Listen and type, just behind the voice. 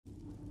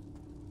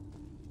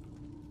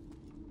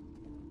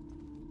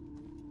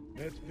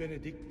Et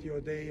benedictio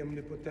Dei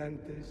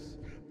omnipotentis,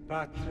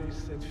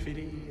 Patris et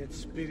Filii et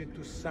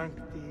Spiritus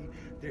Sancti,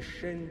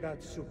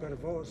 descendat super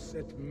vos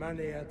et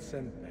maneat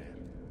semper.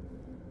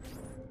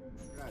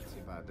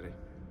 Grazie, Padre.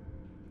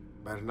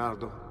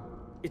 Bernardo?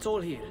 It's all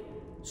here.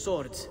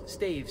 Swords,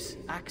 staves,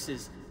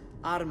 axes,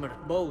 armor,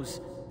 bows.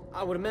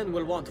 Our men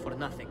will want for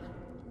nothing.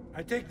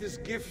 I take this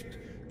gift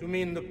to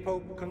mean the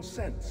Pope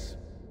consents.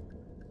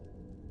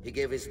 He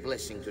gave his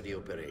blessing to the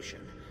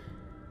operation.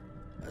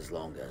 As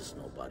long as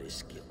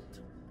nobody's killed.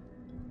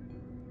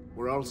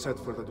 We're all set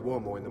for the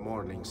Duomo in the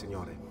morning,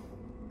 Signore.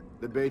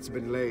 The bait's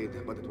been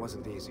laid, but it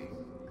wasn't easy.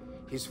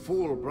 His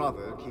fool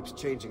brother keeps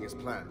changing his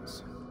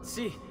plans.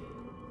 See,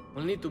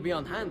 we'll need to be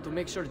on hand to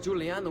make sure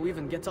Giuliano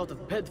even gets out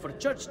of bed for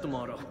church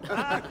tomorrow.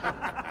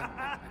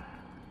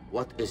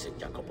 What is it,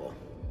 Jacopo?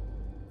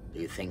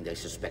 Do you think they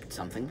suspect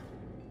something?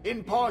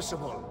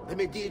 Impossible! The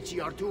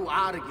Medici are too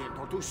arrogant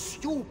or too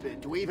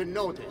stupid to even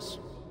notice.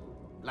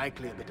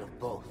 Likely a bit of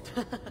both.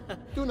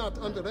 Do not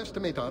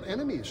underestimate our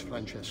enemies,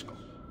 Francesco.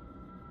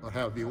 Or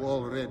have you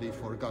already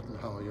forgotten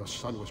how your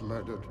son was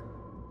murdered?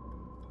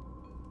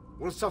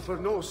 We'll suffer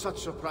no such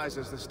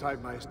surprises this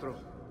time, Maestro.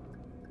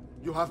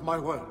 You have my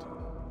word.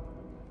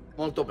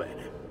 Molto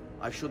bene.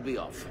 I should be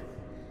off.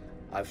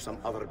 I've some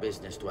other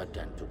business to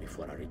attend to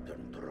before I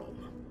return to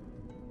Rome.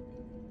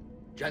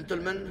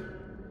 Gentlemen,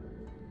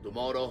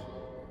 tomorrow,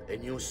 a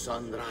new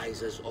sun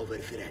rises over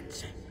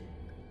Firenze.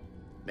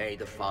 May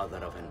the Father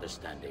of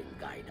Understanding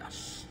guide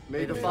us.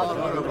 May the Father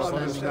of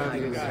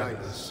Understanding guide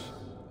us.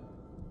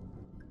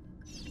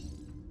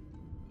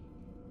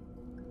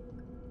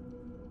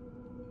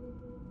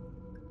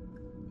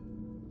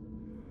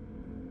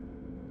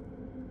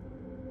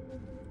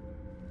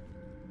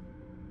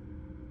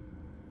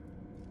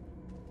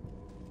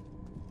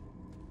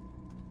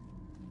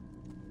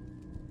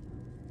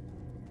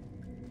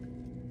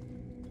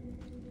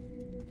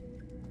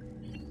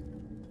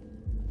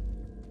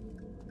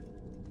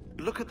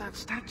 Look at that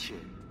statue.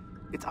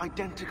 It's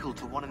identical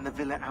to one in the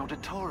Villa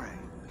Auditore.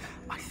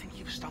 I think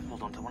you've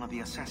stumbled onto one of the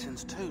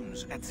assassin's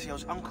tombs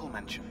Ezio's uncle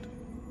mentioned.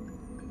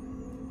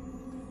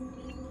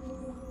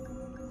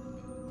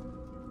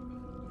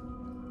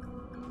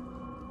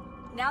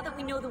 Now that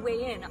we know the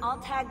way in, I'll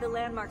tag the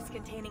landmarks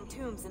containing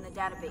tombs in the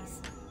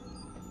database.